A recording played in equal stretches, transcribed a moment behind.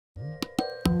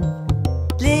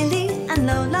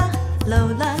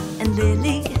Lola, and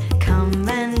Lily, come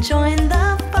and join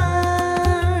the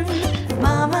fun.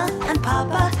 Mama and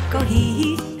Papa go hee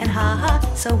hee and ha ha,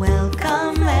 so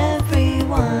welcome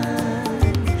everyone.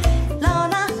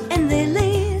 Lola and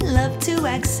Lily love to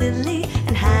act silly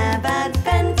and have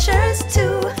adventures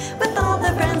too. With all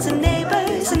their friends and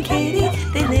neighbors and Katie,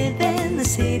 they live in the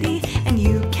city and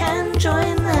you can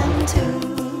join them too.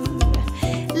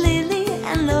 Lily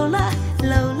and Lola,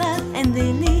 Lola and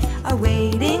Lily are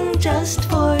waiting just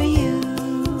for you.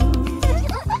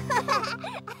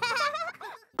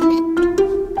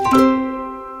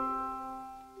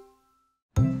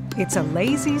 It's a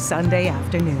lazy Sunday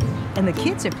afternoon, and the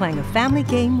kids are playing a family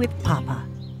game with Papa.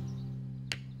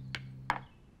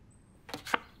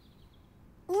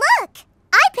 Look!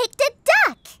 I picked a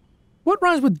duck! What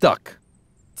rhymes with duck?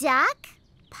 Duck,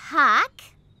 puck,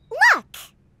 luck.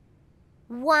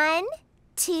 1,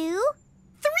 2,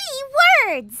 3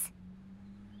 words!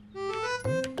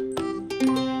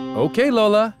 Okay,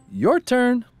 Lola, your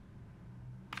turn.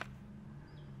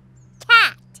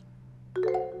 Cat.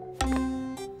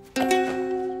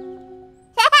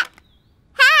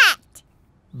 Hat.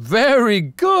 Very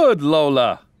good,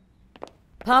 Lola.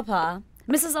 Papa,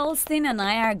 Mrs. Olstein and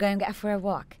I are going out for a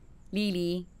walk.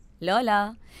 Lili,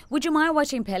 Lola, would you mind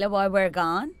watching Pele while we're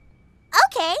gone?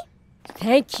 Okay.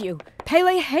 Thank you.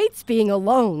 Pele hates being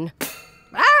alone.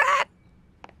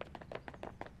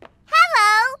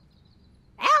 Hello.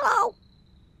 Hello.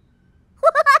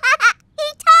 He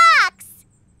talks.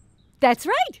 That's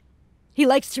right. He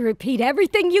likes to repeat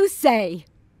everything you say.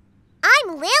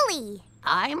 I'm Lily.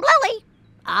 I'm Lily.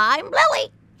 I'm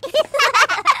Lily.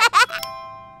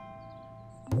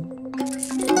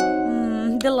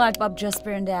 The light bulb just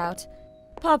burned out.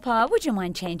 Papa, would you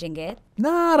mind changing it?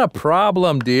 Not a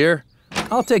problem, dear.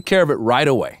 I'll take care of it right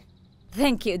away.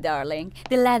 Thank you, darling.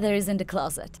 The leather is in the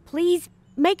closet. Please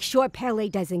make sure Pele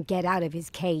doesn't get out of his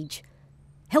cage.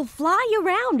 He'll fly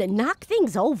around and knock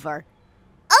things over.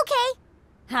 Okay.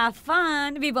 Have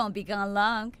fun. We won't be gone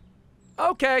long.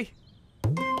 Okay.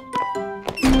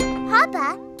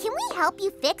 Papa, can we help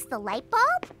you fix the light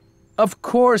bulb? Of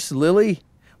course, Lily.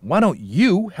 Why don't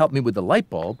you help me with the light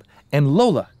bulb, and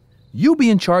Lola, you be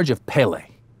in charge of Pele.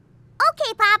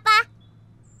 Okay, Papa.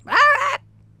 All right.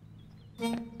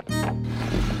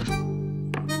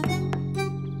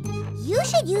 You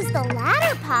should use the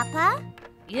ladder, Papa.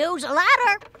 Use the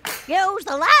ladder. Use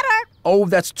the ladder. Oh,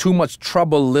 that's too much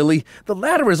trouble, Lily. The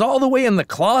ladder is all the way in the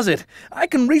closet. I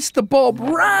can reach the bulb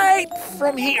right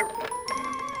from here.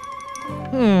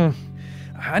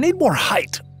 I need more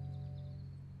height.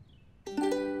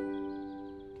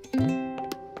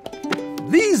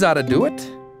 These ought to do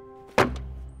it.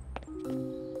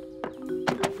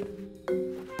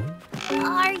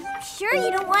 Are you sure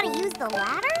you don't want to use the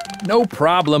ladder? No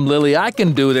problem, Lily. I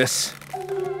can do this.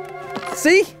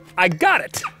 See? I got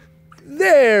it.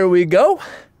 There we go.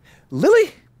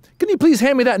 Lily, can you please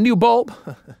hand me that new bulb?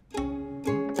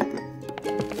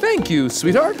 Thank you,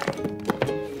 sweetheart.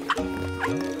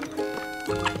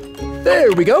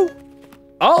 There we go.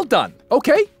 All done.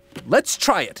 Okay, let's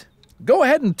try it. Go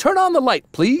ahead and turn on the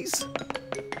light, please.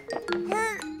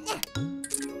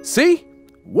 See?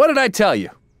 What did I tell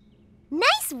you?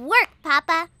 Nice work,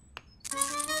 Papa.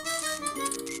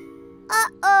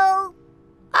 Uh-oh.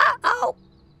 Uh-oh.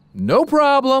 No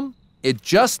problem. It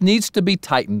just needs to be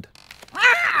tightened.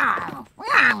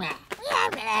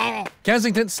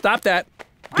 Kensington, stop that.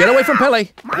 Get away from Pele.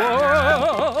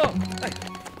 Whoa!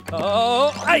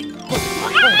 Oh, hey.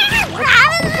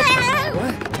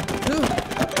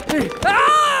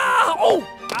 Ah! Oh!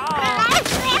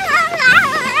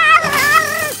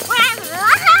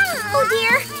 Oh,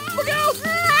 dear. Look out!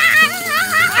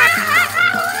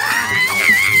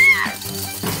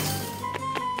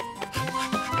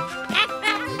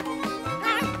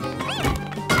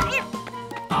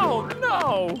 Oh,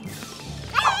 no!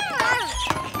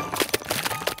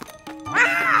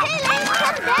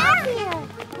 Come down here.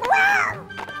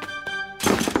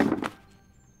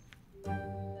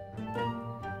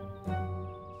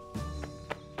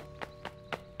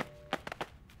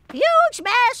 Huge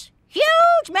mess.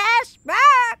 Huge mess.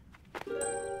 Ah!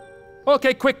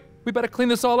 Okay, quick. We better clean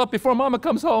this all up before Mama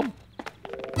comes home.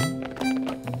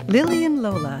 Lili and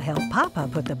Lola help Papa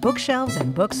put the bookshelves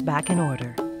and books back in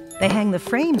order. They hang the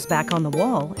frames back on the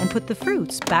wall and put the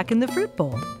fruits back in the fruit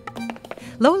bowl.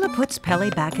 Lola puts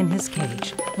Pele back in his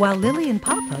cage, while Lili and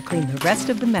Papa clean the rest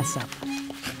of the mess up.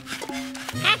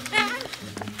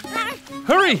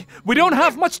 Hurry! We don't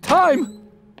have much time!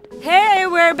 Hey,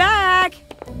 we're back!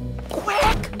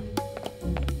 Quick!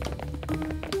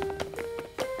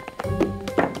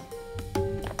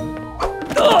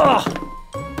 Ugh!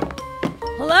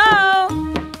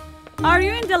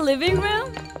 living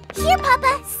room? Here,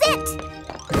 Papa, sit.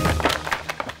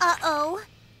 Uh-oh.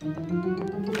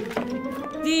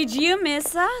 Did you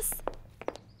miss us?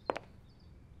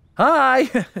 Hi.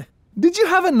 Did you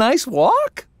have a nice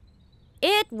walk?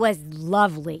 It was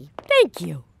lovely. Thank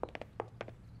you.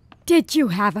 Did you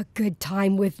have a good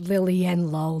time with Lili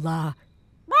and Lola?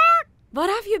 What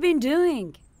have you been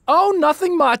doing? Oh,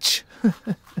 nothing much.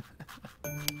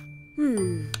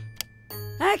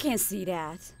 I can see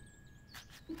that.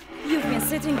 You've been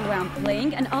sitting around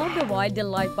playing, and all the while the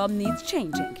light bulb needs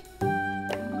changing.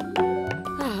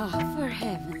 Oh, for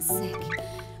heaven's sake.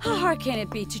 How hard can it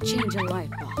be to change a light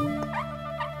bulb?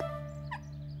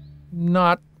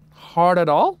 Not hard at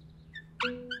all?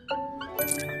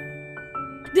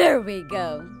 There we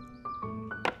go.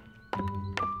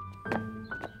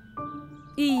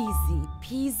 Easy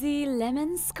peasy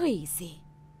lemon squeezy.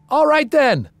 All right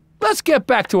then. Let's get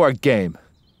back to our game.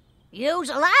 Use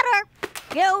a ladder.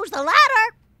 Use the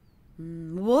ladder.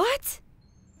 What?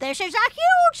 This is a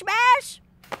huge mess.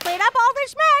 Clean up all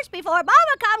this mess before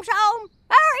Mama comes home.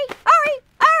 Hurry, hurry,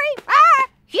 hurry, hurry.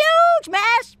 Huge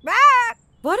mess.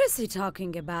 What is he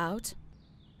talking about?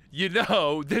 You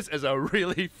know, this is a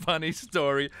really funny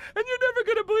story, and you're never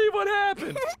going to believe what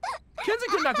happened.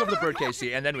 Kensington knocked over the birdcage,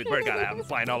 and then the bird got out and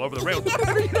flying all over the rails.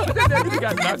 Then we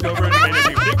got knocked over and made a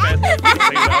big mess.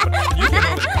 You can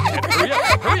open it. And hurry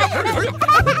up, hurry up, hurry up.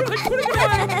 Like putting it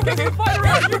away. Get the fire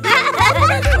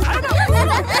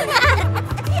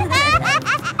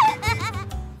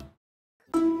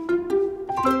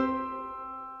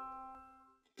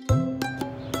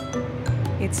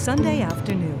It's Sunday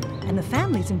afternoon, and the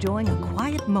family's enjoying a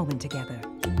quiet moment together.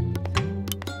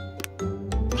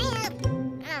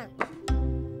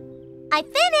 I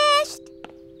finished.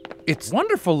 It's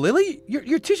wonderful, Lily.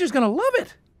 Your teacher's going to love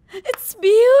it. It's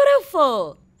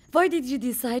beautiful. Why did you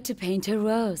decide to paint a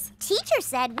rose? Teacher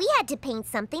said we had to paint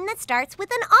something that starts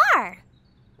with an R.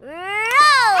 Rose!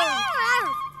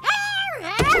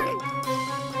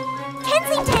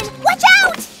 Kensington, watch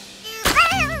out!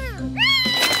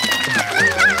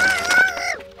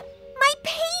 My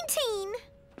painting!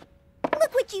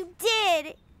 Look what you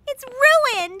did. It's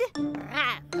ruined.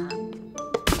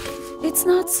 It's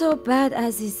not so bad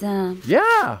as his,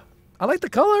 Yeah, I like the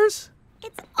colors.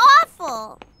 It's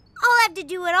awful. I'll have to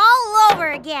do it all over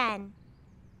again.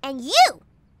 And you,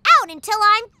 out until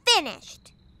I'm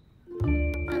finished.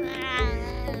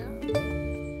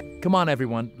 Come on,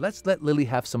 everyone. Let's let Lily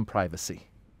have some privacy.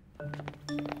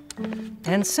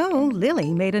 And so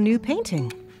Lily made a new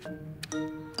painting.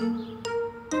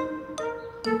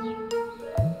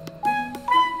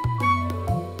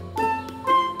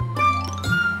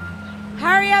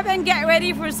 Hurry up and get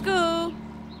ready for school.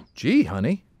 Gee,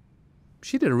 honey.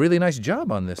 She did a really nice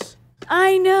job on this.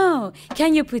 I know.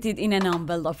 Can you put it in an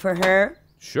envelope for her?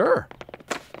 Sure.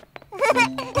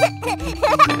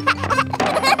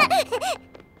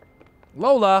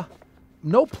 Lola,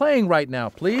 no playing right now,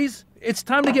 please. It's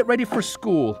time to get ready for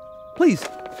school. Please,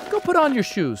 go put on your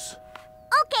shoes.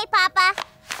 Okay, Papa.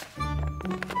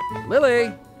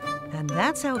 Lily. And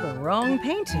that's how the wrong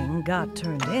painting got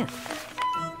turned in.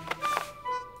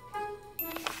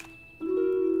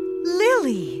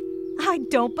 Lily, I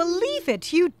don't believe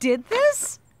it. You did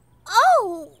this?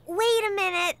 Oh, wait a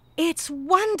minute. It's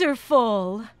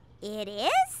wonderful. It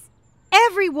is?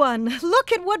 Everyone,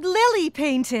 look at what Lily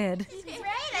painted. You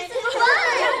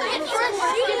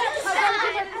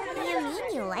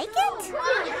mean you like it?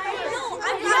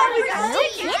 No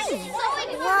kidding.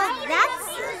 Well, that's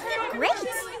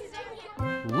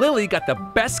great. Lily got the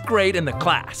best grade in the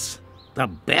class. The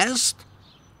best?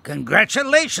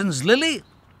 Congratulations, Lily.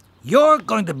 You're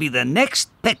going to be the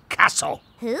next Picasso.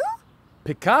 Who?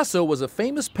 Picasso was a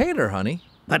famous painter, honey.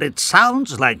 But it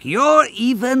sounds like you're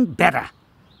even better.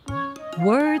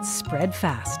 Words spread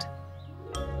fast.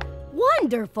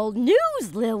 Wonderful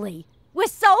news, Lily. We're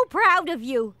so proud of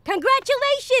you.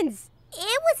 Congratulations.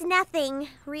 It was nothing,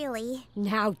 really.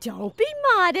 Now don't be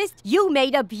modest. You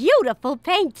made a beautiful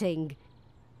painting.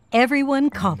 Everyone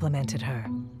complimented her.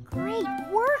 Great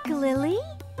work, Lily.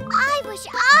 I wish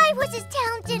I was as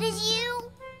talented as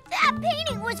you. That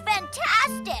painting was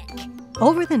fantastic.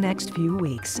 Over the next few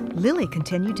weeks, Lily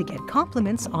continued to get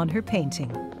compliments on her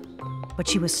painting. But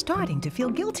she was starting to feel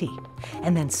guilty,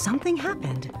 and then something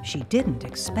happened she didn't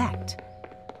expect.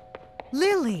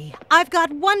 Lily, I've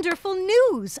got wonderful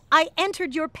news. I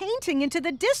entered your painting into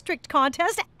the district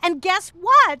contest, and guess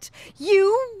what?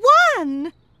 You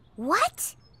won!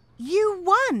 What? You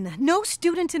won! No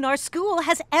student in our school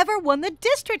has ever won the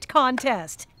district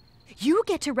contest. You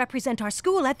get to represent our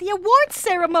school at the awards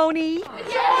ceremony.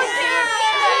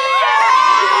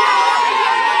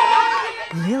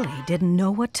 Lily didn't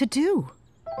know what to do.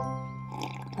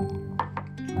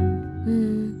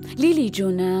 Lily,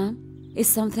 Jonah, is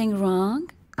something wrong?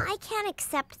 I can't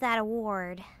accept that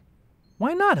award.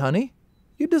 Why not, honey?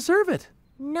 You deserve it.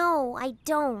 No, I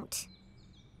don't.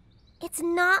 It's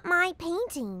not my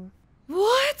painting.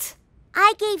 What?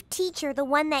 I gave teacher the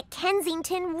one that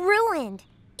Kensington ruined.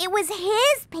 It was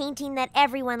his painting that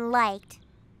everyone liked,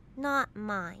 not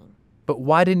mine. But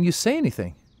why didn't you say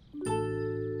anything?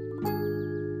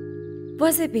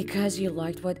 Was it because you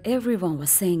liked what everyone was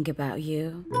saying about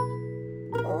you?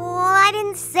 Well, I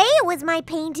didn't say it was my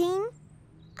painting.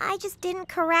 I just didn't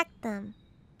correct them.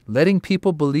 Letting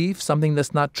people believe something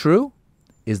that's not true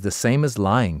is the same as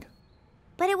lying.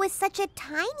 But it was such a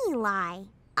tiny lie.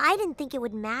 I didn't think it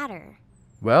would matter.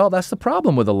 Well, that's the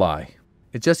problem with a lie.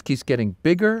 It just keeps getting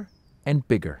bigger and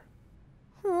bigger.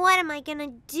 What am I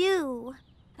gonna do?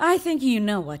 I think you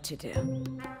know what to do.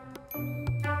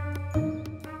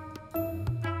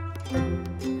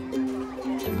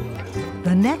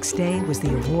 The next day was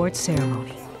the award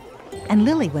ceremony, and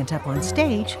Lily went up on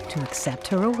stage to accept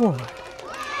her award.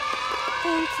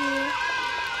 Thank you.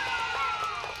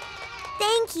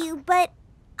 Thank you, but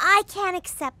I can't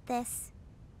accept this.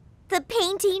 The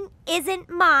painting isn't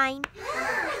mine.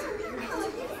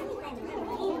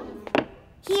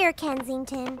 Here,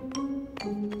 Kensington.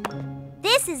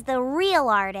 This is the real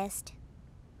artist.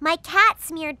 My cat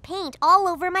smeared paint all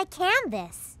over my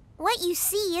canvas. What you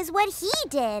see is what he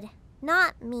did,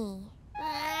 not me.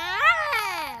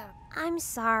 I'm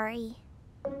sorry.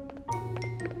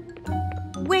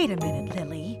 Wait a minute,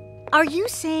 Lily. Are you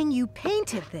saying you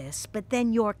painted this, but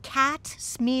then your cat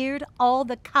smeared all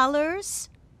the colors?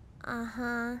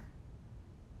 Uh-huh.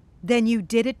 Then you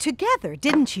did it together,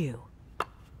 didn't you?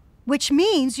 Which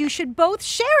means you should both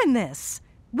share in this.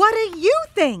 What do you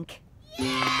think?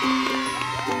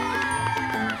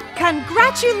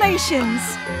 Congratulations!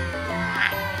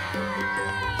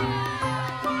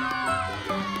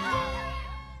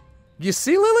 You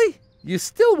see, Lily? You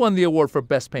still won the award for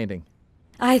Best Painting.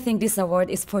 I think this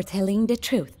award is for telling the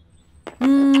truth.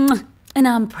 And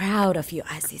I'm proud of you,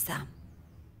 Aziza.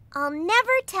 I'll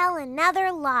never tell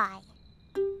another lie.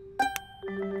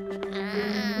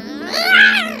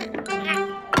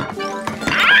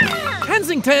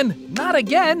 Kensington, not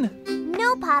again!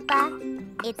 No, Papa.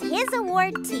 It's his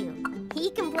award, too.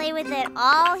 He can play with it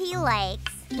all he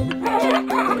likes.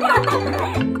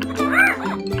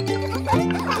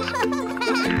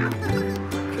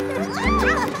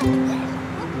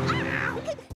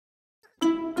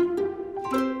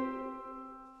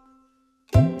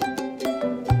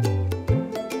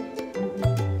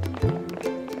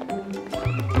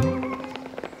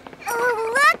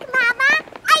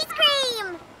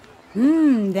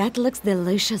 That looks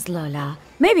delicious, Lola.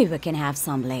 Maybe we can have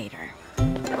some later.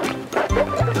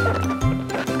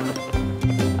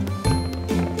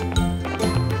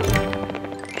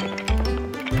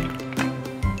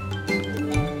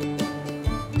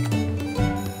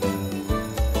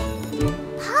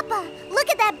 Papa, look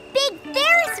at that big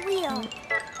Ferris wheel.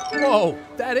 Whoa,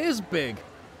 that is big.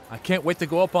 I can't wait to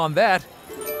go up on that.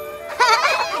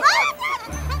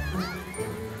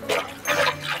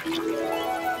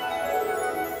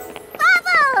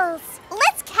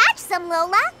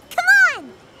 Lola, come on!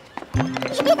 I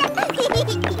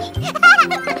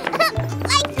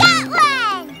got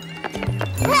one!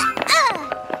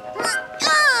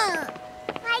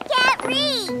 I can't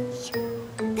reach.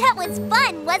 That was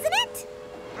fun, wasn't it?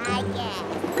 I guess.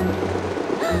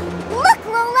 Look,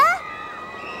 Lola!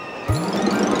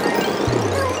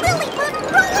 The Lilliput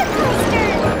roller coaster!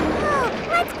 Oh,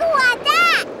 let's go on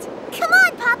that! Come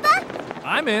on, Papa!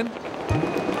 I'm in.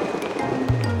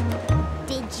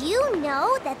 Did you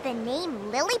know that the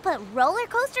name Lilliput roller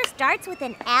coaster starts with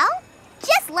an L?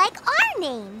 Just like our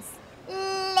names.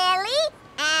 Lily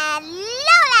and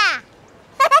Lola!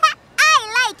 I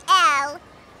like L.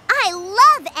 I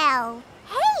love L.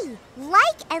 Hey,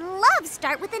 like and love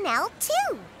start with an L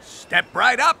too. Step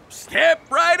right up, step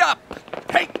right up.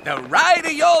 Take the ride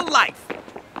of your life.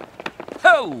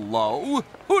 Hello,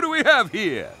 who do we have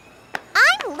here?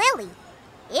 I'm Lily.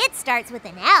 It starts with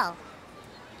an L.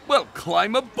 Well,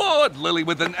 climb aboard, Lily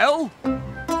with an L.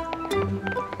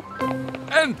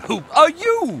 And who are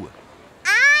you?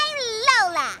 I'm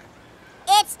Lola.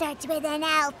 It starts with an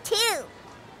L too.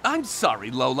 I'm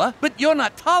sorry, Lola, but you're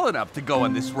not tall enough to go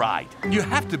on this ride. You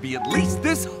have to be at least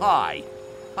this high.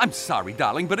 I'm sorry,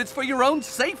 darling, but it's for your own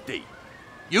safety.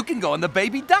 You can go on the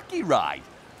baby ducky ride.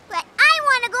 But I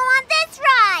want to go on this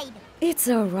ride. It's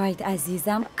all right,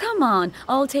 Azizam. Come on,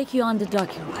 I'll take you on the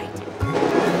ducky ride.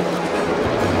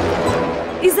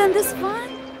 Isn't this fun?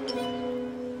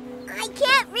 I can't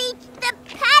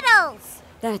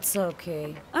That's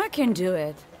okay. I can do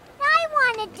it. I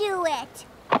want to do it.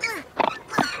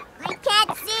 I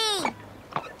can't see.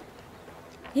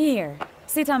 Here,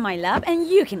 sit on my lap and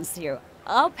you can steer.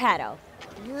 I'll paddle.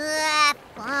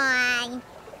 Fine.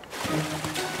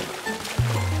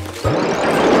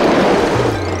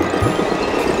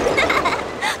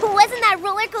 Wasn't that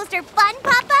roller coaster fun,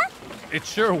 Papa? It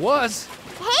sure was.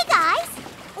 Hey, guys.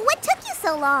 What took you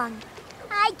so long?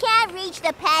 I can't reach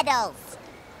the pedals.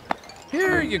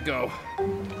 Here you go.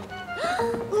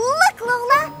 Look,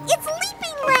 Lola. It's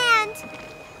Leaping Land.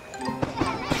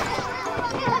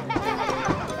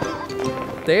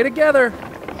 Stay together.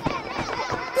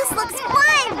 This looks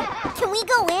fun. Can we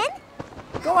go in?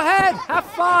 Go ahead. Have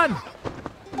fun.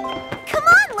 Come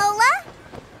on, Lola.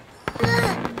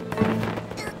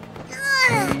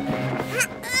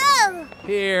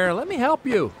 Here, let me help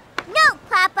you. No,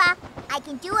 Papa. I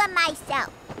can do it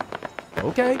myself.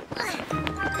 Okay.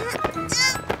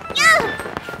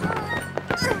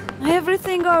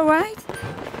 Everything all right?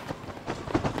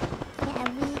 There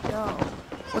we go.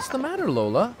 What's the matter,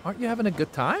 Lola? Aren't you having a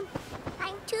good time?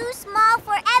 I'm too small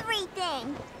for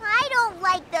everything. I don't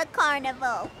like the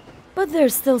carnival. But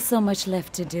there's still so much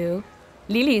left to do.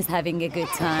 Lili is having a good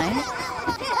time.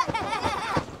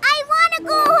 I want to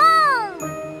go home.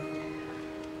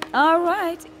 All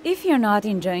right. If you're not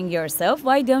enjoying yourself,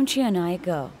 why don't you and I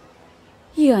go?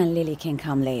 You and Lili can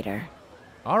come later.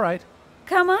 All right.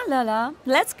 Come on, Lola.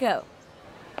 Let's go.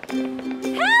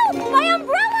 Help! My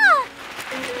umbrella!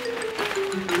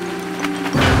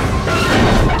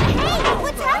 Hey,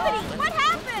 what's happening? What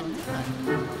happened?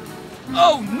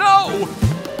 Oh no!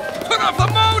 Put off the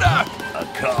motor! A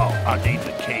call. I need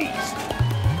the keys.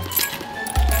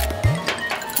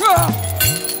 Ah!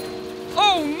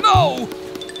 Oh no!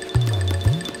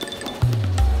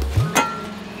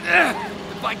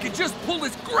 If I could just pull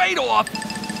this grate off!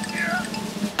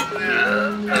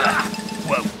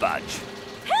 Won't budge.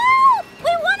 Help!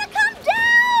 We want to come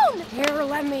down! Here,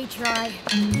 let me try.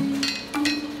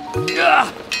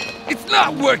 It's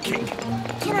not working!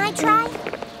 Can I try?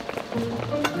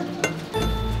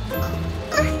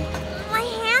 My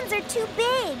hands are too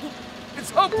big.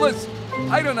 It's hopeless!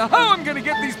 I don't know how I'm gonna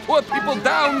get these poor people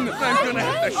down! I'm gonna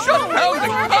have to shut down the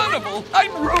carnival!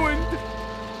 I'm ruined!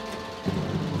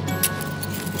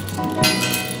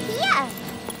 Here.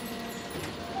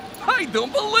 I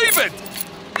don't believe it!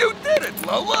 You did it,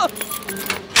 Lola!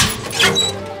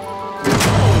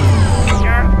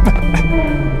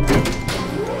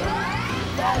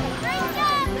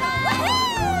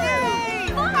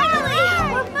 Finally,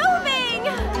 we're moving!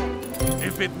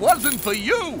 If it wasn't for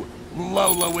you,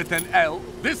 Lola with an L,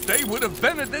 this day would have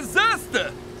been a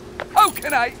disaster! How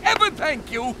can I ever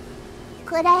thank you?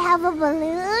 Could I have a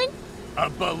balloon? A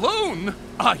balloon?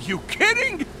 Are you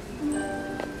kidding?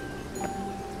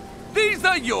 These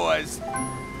are yours.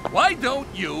 Why don't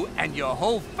you and your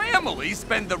whole family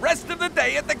spend the rest of the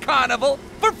day at the carnival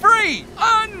for free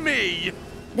on me?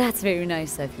 That's very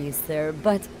nice of you, sir,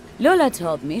 but Lola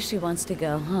told me she wants to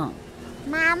go home.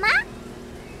 Mama?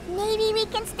 Maybe we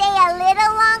can stay a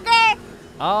little longer?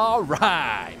 All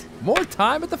right. More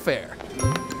time at the fair.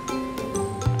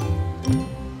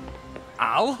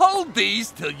 I'll hold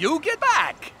these till you get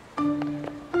back.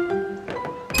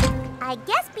 I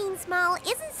guess being small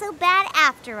isn't so bad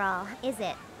after all, is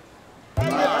it? I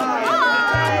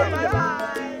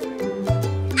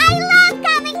love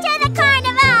coming to the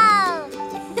carnival!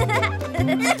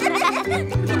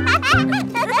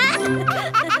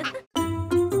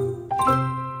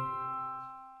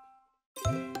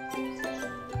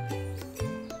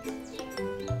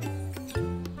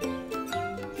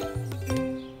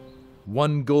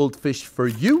 One goldfish for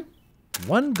you,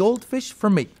 one goldfish for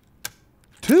me.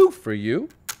 2 for you,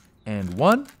 and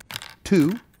 1,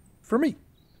 2 for me.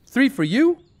 3 for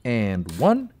you, and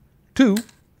 1, 2,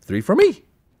 3 for me.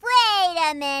 Wait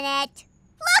a minute.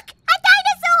 Look, a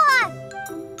dinosaur!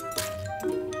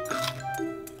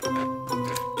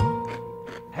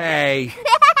 Hey.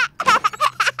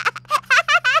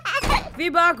 We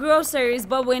bought groceries,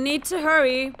 but we need to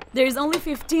hurry. There's only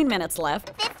 15 minutes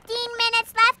left. 15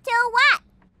 minutes left till what?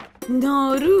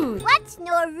 Norooz. What's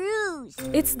Norooz?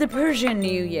 It's the Persian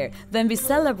New Year, when we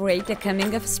celebrate the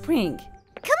coming of spring.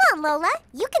 Come on, Lola.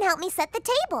 You can help me set the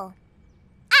table.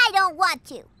 I don't want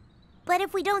to. But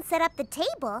if we don't set up the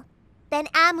table, then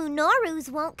Norooz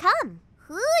won't come.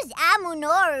 Who's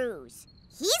Norooz?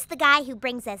 He's the guy who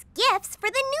brings us gifts for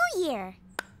the new year.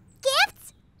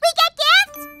 Gifts? We get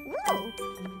gifts? Ooh.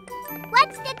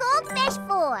 What's the goldfish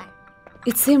for?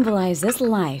 It symbolizes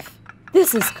life.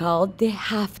 This is called the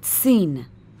Haft Sin.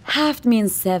 Haft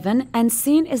means 7 and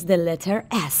Sin is the letter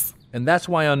S. And that's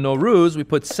why on Norooz we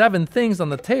put 7 things on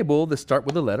the table that start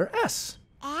with the letter S.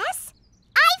 S?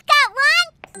 I've got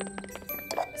one!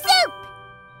 Soup!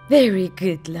 Very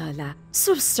good, Lola.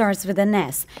 Soup starts with an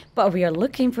S, but we are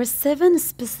looking for 7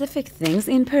 specific things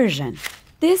in Persian.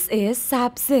 This is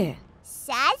sabze.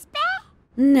 Sazbe?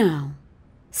 No,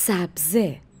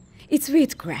 sabze. It's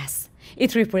wheatgrass.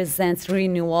 It represents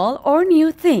renewal or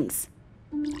new things.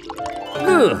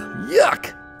 Ugh,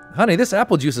 yuck! Honey, this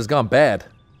apple juice has gone bad.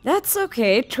 That's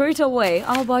okay. Throw it away.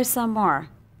 I'll buy some more.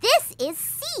 This is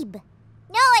Seeb.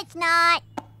 No, it's not.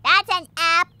 That's an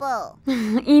apple.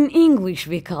 In English,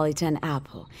 we call it an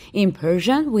apple. In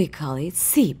Persian, we call it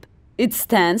seeb. It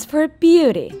stands for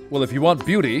beauty. Well, if you want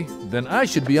beauty, then I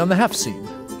should be on the half scene.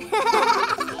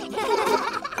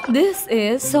 This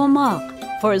is somak,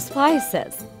 for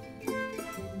spices.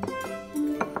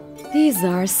 These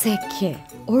are sekke,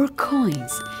 or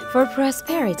coins, for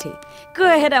prosperity. Go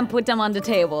ahead and put them on the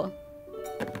table.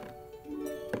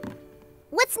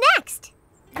 What's next?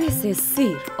 This is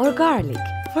sir, or garlic,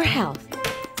 for health.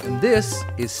 And this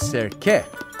is serke,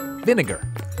 vinegar,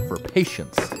 for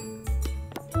patience.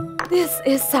 This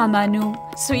is samanu,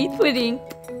 sweet pudding.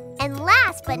 And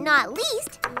last but not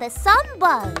least, the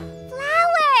sambal.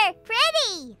 Flower!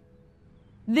 Pretty!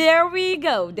 There we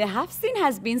go. The half scene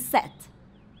has been set.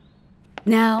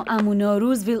 Now Amu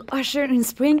Norooz will usher in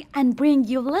spring and bring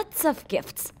you lots of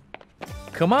gifts.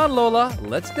 Come on, Lola,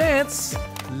 let's dance.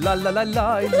 La la la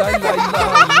la la la la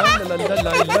la la la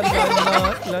la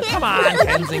la. Come on,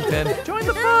 Kensington, join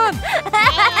the fun.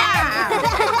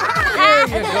 There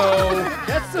you go.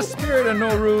 That's the spirit of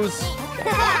Norooz.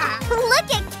 Look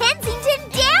at Kensington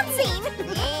dancing!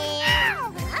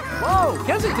 Whoa,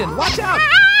 Kensington, watch out!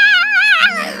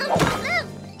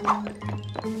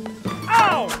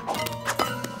 Ow!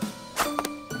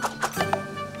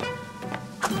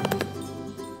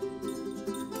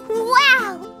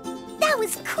 Wow! That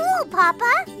was cool,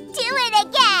 Papa! Do it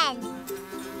again!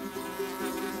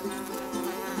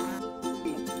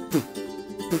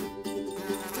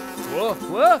 Whoa,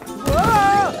 whoa,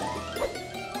 whoa!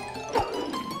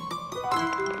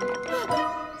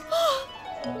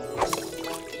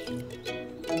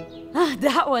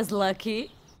 That was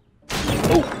lucky.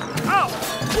 Oh! Ow!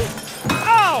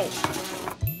 Ow!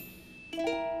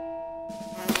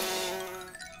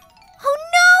 Oh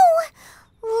no!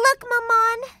 Look,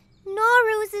 Maman!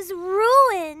 Norooz is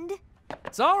ruined.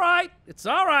 It's all right. It's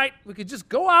all right. We could just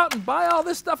go out and buy all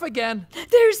this stuff again.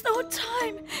 There's no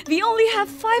time. We only have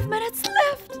 5 minutes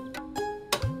left.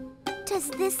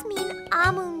 Does this mean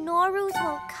Amu Norooz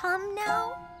will come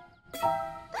now?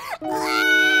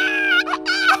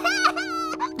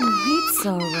 It's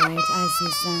all right,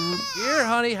 Azizam. Here,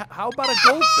 honey, how about a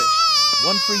goldfish?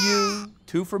 1 for you,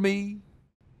 2 for me.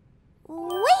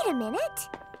 Wait a minute.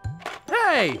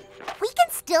 Hey! We can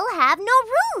still have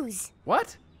Norooz.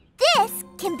 What? This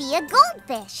can be a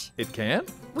goldfish. It can?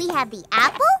 We have the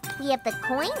apple, we have the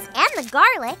coins and the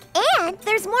garlic, and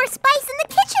there's more spice in the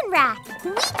kitchen rack.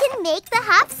 We can make the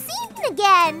half scene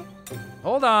again.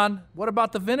 Hold on. What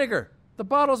about the vinegar? The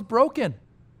bottle's broken.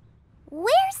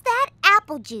 Where's that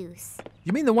apple juice?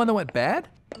 You mean the one that went bad?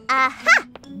 Aha!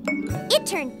 It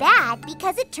turned bad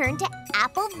because it turned to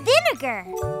apple vinegar.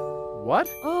 What?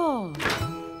 Oh.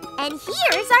 And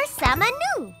here's our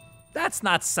samanu. That's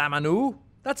not samanu.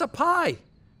 That's a pie.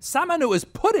 Samanu is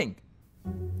pudding.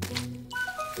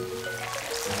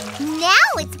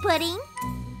 Now it's pudding.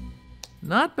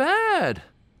 Not bad.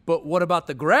 But what about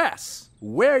the grass?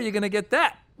 Where are you going to get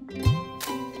that?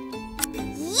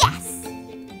 Yes!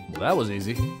 Well, that was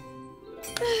easy.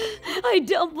 I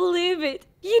don't believe it.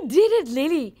 You did it,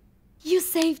 Lily. You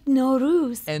saved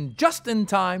Norooz. And just in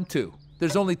time, too.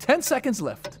 There's only 10 seconds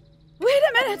left. Wait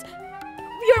a minute.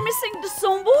 You're missing the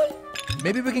sombol?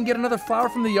 Maybe we can get another flower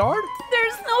from the yard?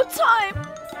 There's no time.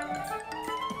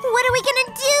 What are we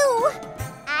gonna do?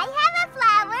 I have a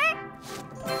flower.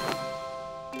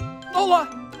 Lola,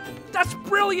 that's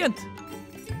brilliant.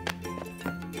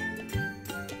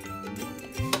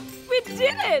 We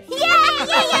did it. Yay!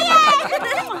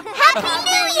 Happy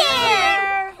New Year!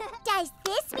 Does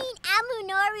this mean Amu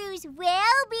Norooz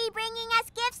will be bringing us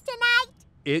gifts tonight?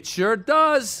 It sure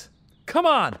does. Come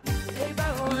on.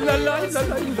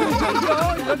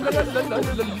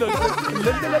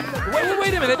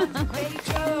 Wait a minute.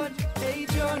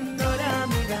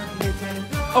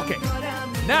 Okay,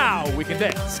 now we can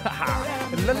dance.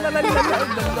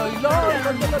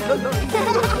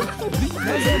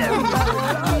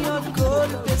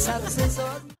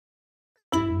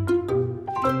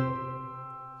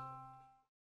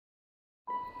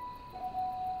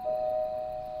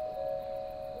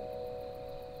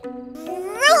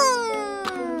 Vroom!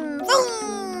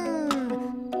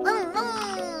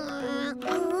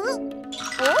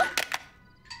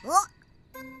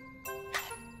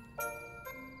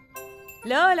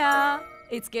 Lola,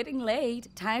 it's getting late.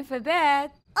 Time for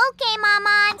bed. Okay,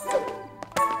 Maman.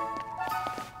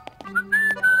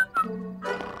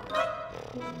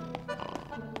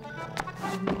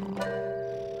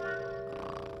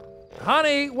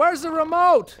 Honey, where's the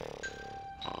remote?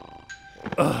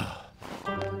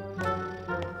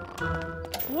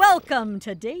 Welcome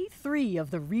to day 3 of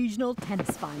the regional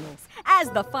tennis finals, as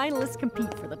the finalists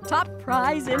compete for the top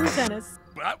prize in tennis.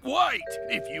 But wait!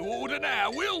 If you order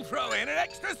now, we'll throw in an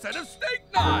extra set of steak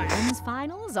knives! Men's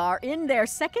finals are in their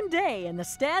second day, and the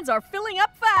stands are filling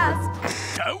up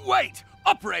fast. Don't wait!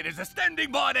 Operators are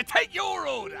standing by to take your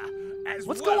order!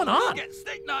 What's going on? We'll get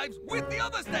steak knives with the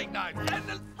other steak knives and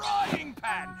the frying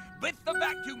pan with the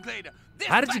vacuum cleaner.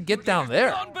 How did you get down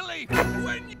there?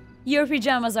 Your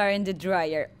pajamas are in the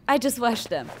dryer. I just washed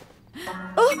them.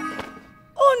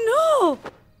 Oh no!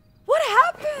 What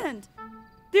happened?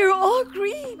 They're all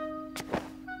green.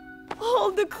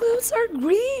 All the clothes are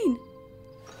green.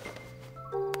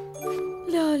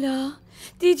 Lola,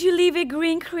 did you leave a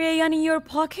green crayon in your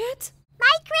pocket?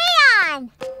 My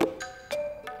crayon!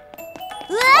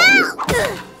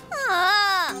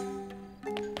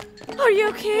 Are you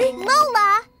okay?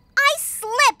 Lola, I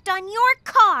slipped on your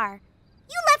car.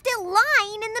 You left it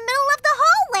lying in the middle of the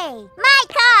hallway. My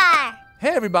car! Hey,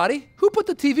 everybody. Who put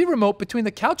the TV remote between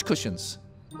the couch cushions?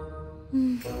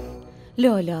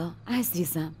 Lola,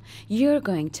 Azizam, you're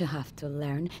going to have to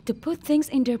learn to put things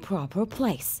in their proper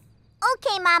place.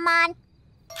 Okay, Maman.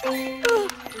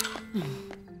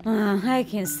 I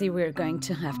can see we're going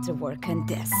to have to work on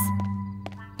this.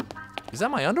 Is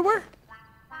that my underwear?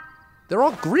 They're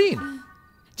all green.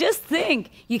 Just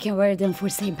think, you can wear them for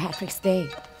St. Patrick's Day.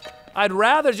 I'd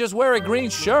rather just wear a green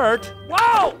shirt.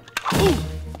 Wow! Ooh.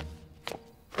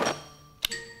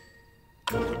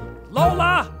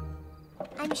 Lola!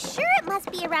 I'm sure it must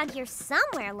be around here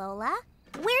somewhere, Lola.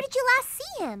 Where did you last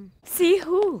see him? See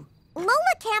who?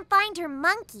 Lola can't find her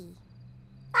monkey.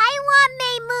 I want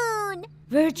Maymoon.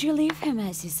 Where'd you leave him,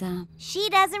 Azizam? She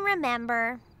doesn't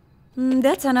remember.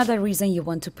 That's another reason you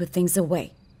want to put things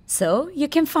away. So you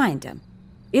can find him.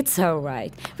 It's all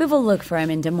right. We will look for him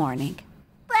in the morning.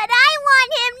 But I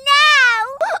want him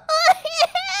now!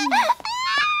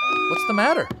 What's the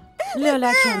matter?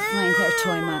 Lola can't find her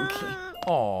toy monkey.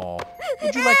 Aw.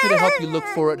 Would you like me to help you look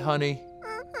for it, honey?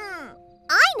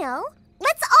 I know.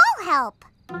 Let's all help.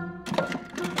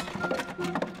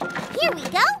 Here we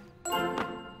go.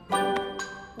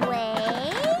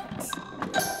 Wait.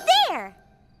 There.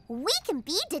 We can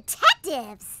be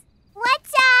detectives.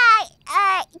 What's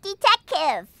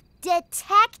detective?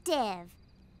 Detective.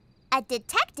 A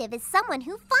detective is someone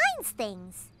who finds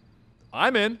things.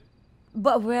 I'm in.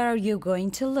 But where are you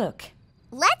going to look?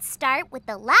 Let's start with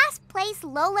the last place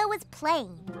Lola was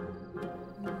playing.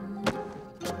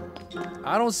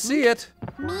 I don't see it.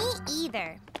 Me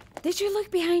either. Did you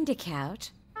look behind the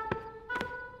couch?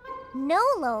 No,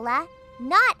 Lola.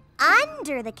 Not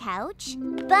under the couch.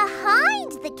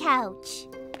 Behind the couch.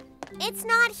 It's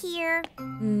not here.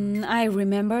 I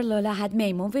remember Lola had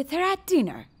Maymoon with her at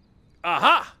dinner.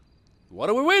 Aha! What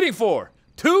are we waiting for?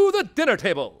 To the dinner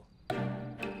table.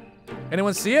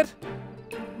 Anyone see it?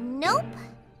 Nope.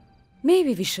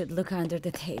 Maybe we should look under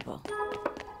the table.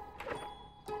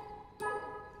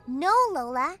 No,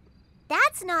 Lola.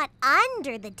 That's not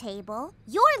under the table.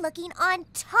 You're looking on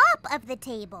top of the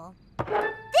table.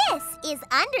 This is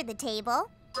under the table.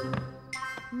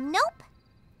 Nope.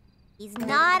 He's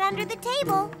not under the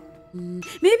table.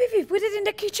 Maybe we put it in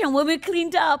the kitchen when we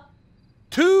cleaned up.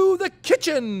 To the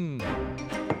kitchen!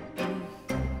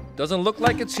 Doesn't look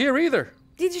like it's here either.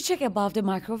 Did you check above the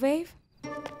microwave?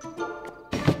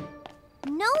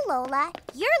 No, Lola.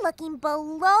 You're looking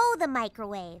below the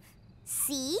microwave.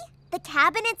 See? The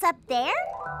cabinets up there?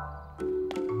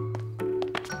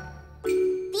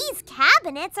 These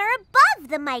cabinets are above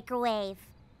the microwave.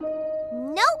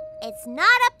 Nope, it's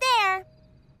not up there.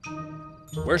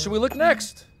 Where should we look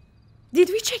next? Did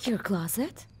we check your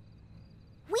closet?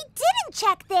 We didn't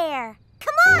check there.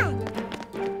 Come on.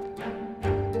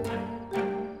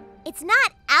 It's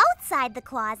not outside the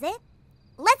closet.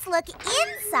 Let's look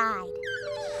inside.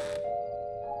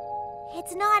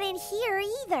 It's not in here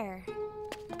either.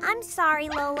 I'm sorry,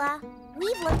 Lola.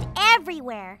 We've looked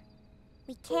everywhere.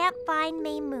 We can't find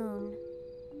Maymoon.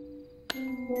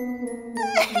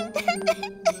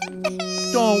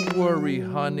 Don't worry,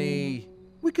 honey.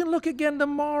 We can look again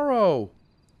tomorrow.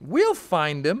 We'll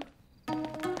find him.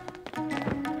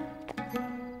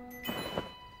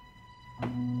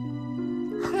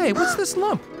 Hey, what's this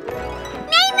lump?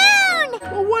 Maymoon!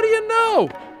 Well, what do you know?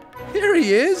 Here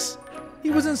he is. He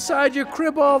was inside your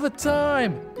crib all the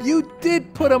time. You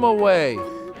did put him away.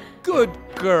 Good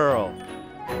girl.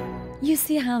 You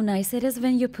see how nice it is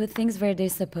when you put things where they're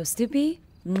supposed to be?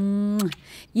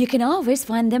 You can always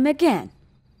find them again.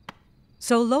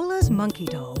 So Lola's monkey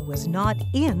doll was not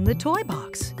in the toy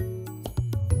box.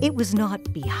 It was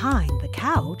not behind the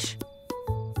couch.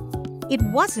 It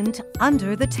wasn't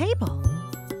under the table.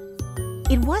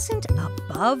 It wasn't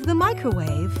above the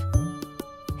microwave.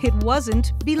 It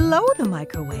wasn't below the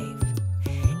microwave.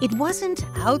 It wasn't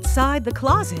outside the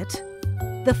closet.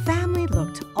 The family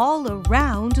looked all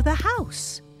around the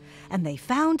house, and they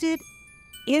found it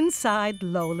inside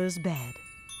Lola's bed,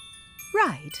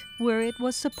 right where it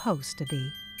was supposed to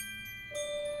be.